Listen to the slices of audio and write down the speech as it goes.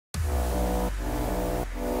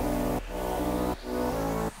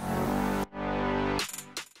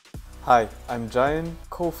Hi, I'm Jayan,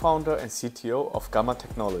 co-founder and CTO of Gamma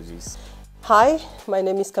Technologies. Hi, my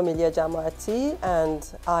name is Camelia Jamaati and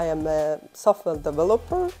I am a software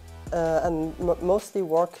developer and mostly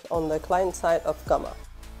work on the client side of Gamma.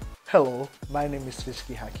 Hello, my name is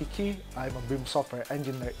Rizky Hakiki. I'm a BIM software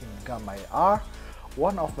engineer in Gamma AR.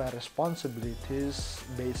 One of my responsibilities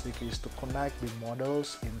basically is to connect BIM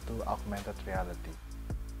models into augmented reality.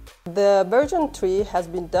 The version 3 has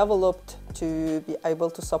been developed to be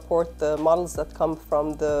able to support the models that come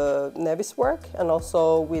from the Navisworks, and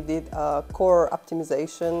also we did a core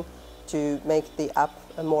optimization to make the app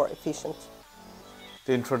more efficient.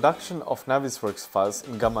 The introduction of Navisworks files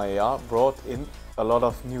in Gamma AR brought in a lot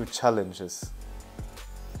of new challenges.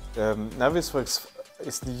 Navisworks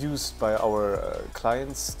is used by our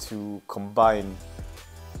clients to combine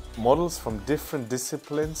models from different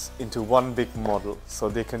disciplines into one big model. So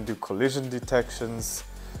they can do collision detections,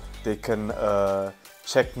 they can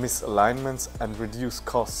check misalignments and reduce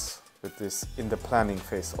costs with this in the planning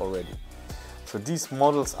phase already. So these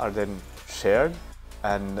models are then shared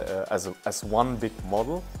and as one big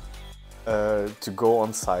model to go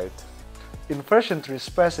on site. In version 3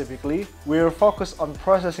 specifically, we are focused on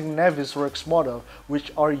processing Navisworks model,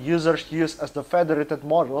 which our users use as the federated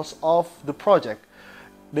models of the project.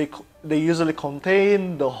 They usually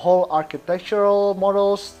contain the whole architectural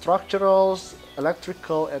models, structurals,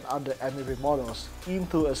 electrical and other MEP models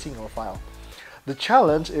into a single file. The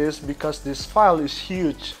challenge is because this file is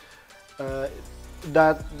huge,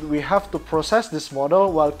 that we have to process this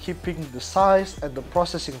model while keeping the size and the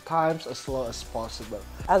processing times as low as possible.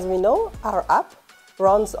 As we know, our app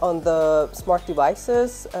runs on the smart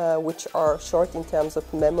devices, which are short in terms of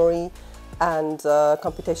memory and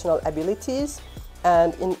computational abilities.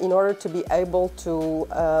 And in order to be able to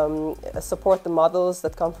support the models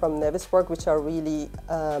that come from Navisworks, which are really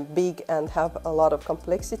big and have a lot of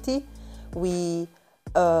complexity, we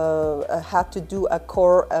had to do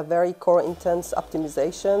a very core intense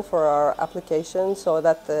optimization for our application so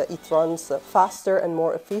that it runs faster and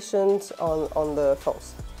more efficient on the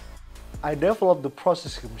phones. I developed the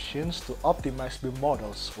processing machines to optimize BIM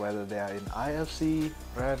models, whether they are in IFC,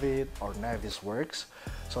 Revit or Navisworks,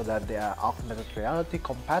 so that they are augmented reality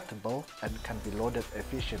compatible and can be loaded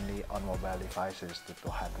efficiently on mobile devices due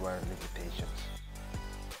to hardware limitations.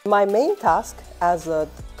 My main task as a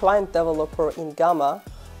client developer in Gamma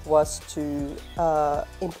was to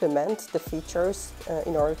implement the features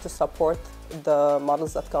in order to support the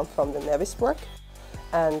models that come from the Navisworks.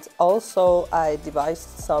 And also I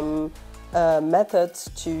devised some methods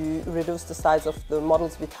to reduce the size of the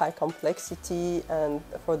models with high complexity and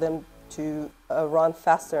for them to run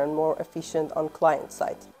faster and more efficient on client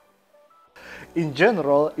side. In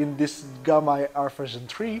general, in this Gamma AR version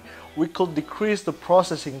 3, we could decrease the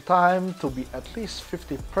processing time to be at least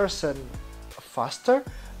 50% faster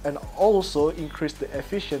and also increase the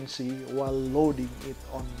efficiency while loading it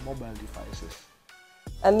on mobile devices.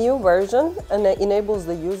 A new version enables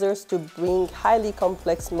the users to bring highly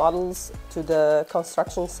complex models to the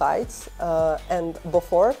construction sites, and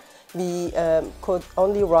before we could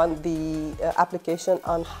only run the application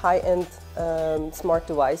on high-end smart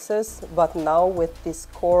devices, but now with this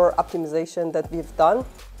core optimization that we've done,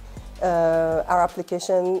 our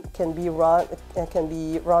application can be run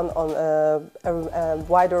on a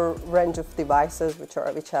wider range of devices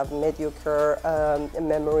which have mediocre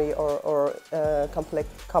memory or complex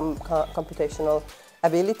computational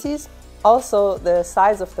abilities. Also, the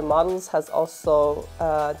size of the models has also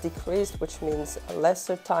decreased, which means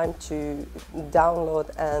lesser time to download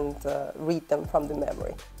and read them from the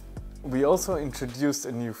memory. We also introduced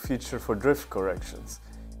a new feature for drift corrections.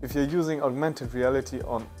 If you're using augmented reality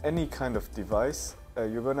on any kind of device,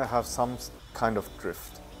 you're going to have some kind of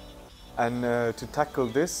drift. And to tackle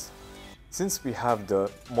this, since we have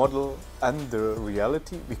the model and the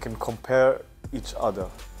reality, we can compare each other.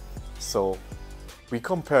 So we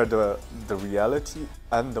compare the reality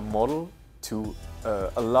and the model to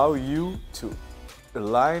allow you to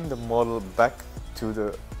align the model back to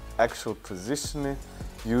the actual positioning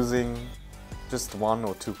using just 1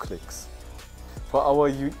 or 2 clicks. For our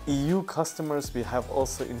EU customers, we have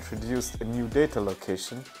also introduced a new data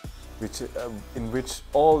location in which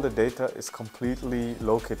all the data is completely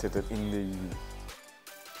located in the EU.